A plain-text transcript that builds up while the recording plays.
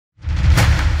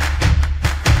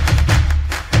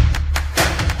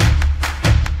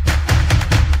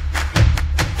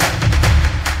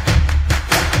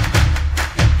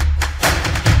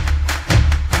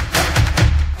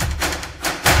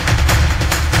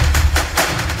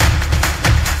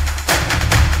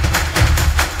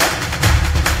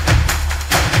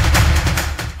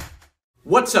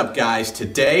What's up, guys?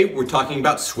 Today we're talking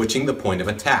about switching the point of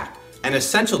attack, an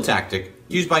essential tactic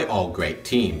used by all great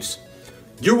teams.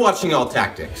 You're watching All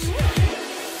Tactics.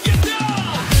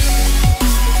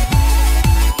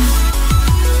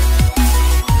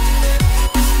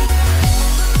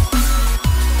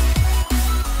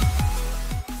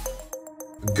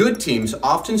 Good teams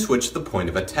often switch the point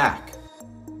of attack.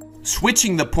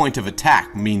 Switching the point of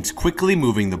attack means quickly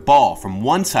moving the ball from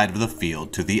one side of the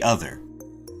field to the other.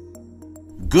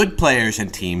 Good players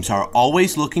and teams are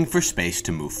always looking for space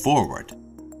to move forward.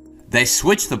 They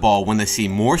switch the ball when they see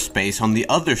more space on the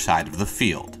other side of the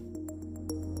field.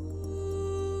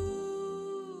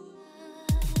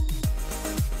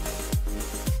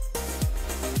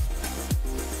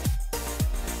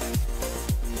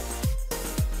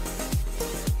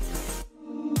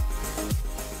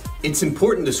 It's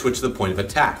important to switch the point of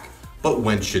attack, but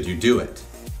when should you do it?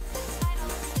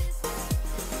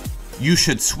 You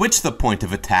should switch the point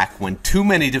of attack when too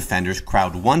many defenders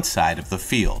crowd one side of the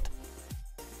field.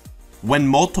 When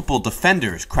multiple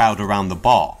defenders crowd around the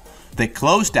ball, they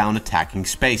close down attacking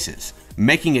spaces,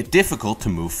 making it difficult to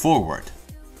move forward.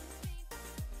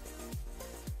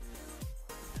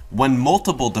 When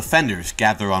multiple defenders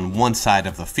gather on one side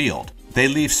of the field, they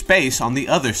leave space on the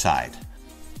other side.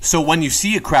 So when you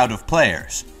see a crowd of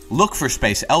players, look for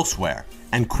space elsewhere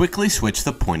and quickly switch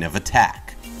the point of attack.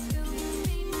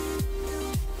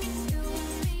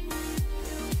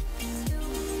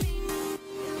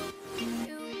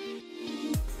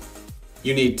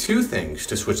 You need two things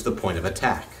to switch the point of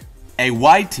attack: a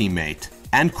wide teammate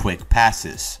and quick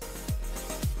passes.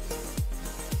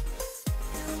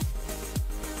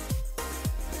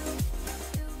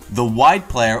 The wide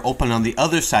player open on the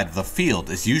other side of the field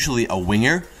is usually a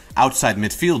winger, outside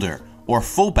midfielder, or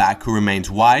fullback who remains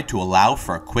wide to allow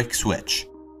for a quick switch.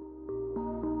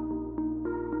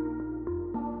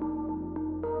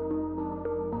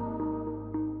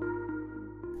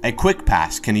 A quick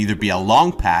pass can either be a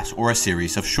long pass or a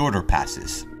series of shorter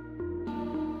passes.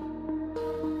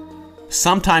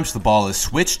 Sometimes the ball is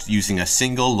switched using a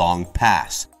single long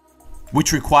pass,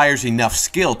 which requires enough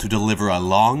skill to deliver a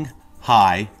long,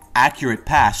 high, accurate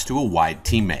pass to a wide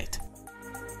teammate.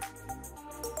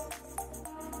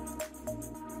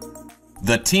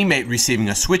 The teammate receiving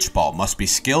a switch ball must be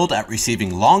skilled at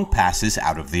receiving long passes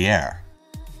out of the air.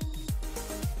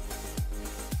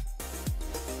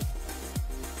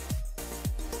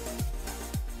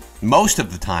 Most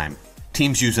of the time,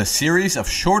 teams use a series of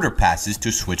shorter passes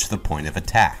to switch the point of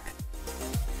attack.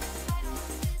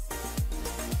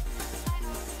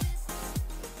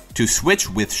 To switch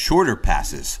with shorter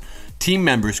passes, team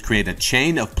members create a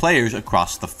chain of players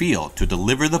across the field to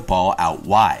deliver the ball out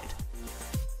wide.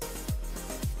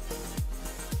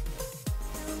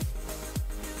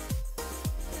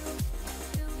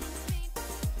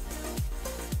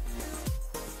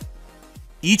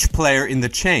 Each player in the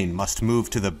chain must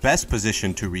move to the best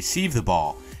position to receive the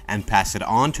ball and pass it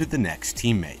on to the next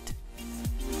teammate.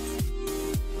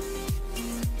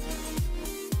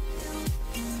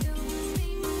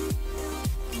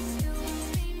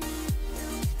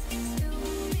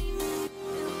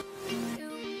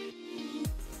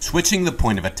 Switching the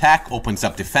point of attack opens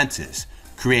up defenses,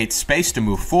 creates space to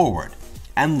move forward,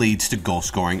 and leads to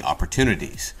goal-scoring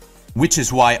opportunities, which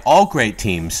is why all great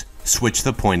teams switch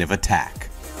the point of attack.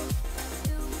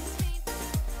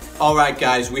 Alright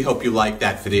guys, we hope you liked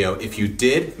that video. If you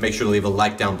did, make sure to leave a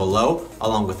like down below,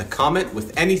 along with a comment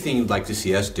with anything you'd like to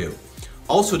see us do.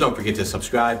 Also, don't forget to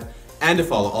subscribe and to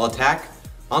follow AllAttack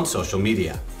on social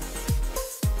media.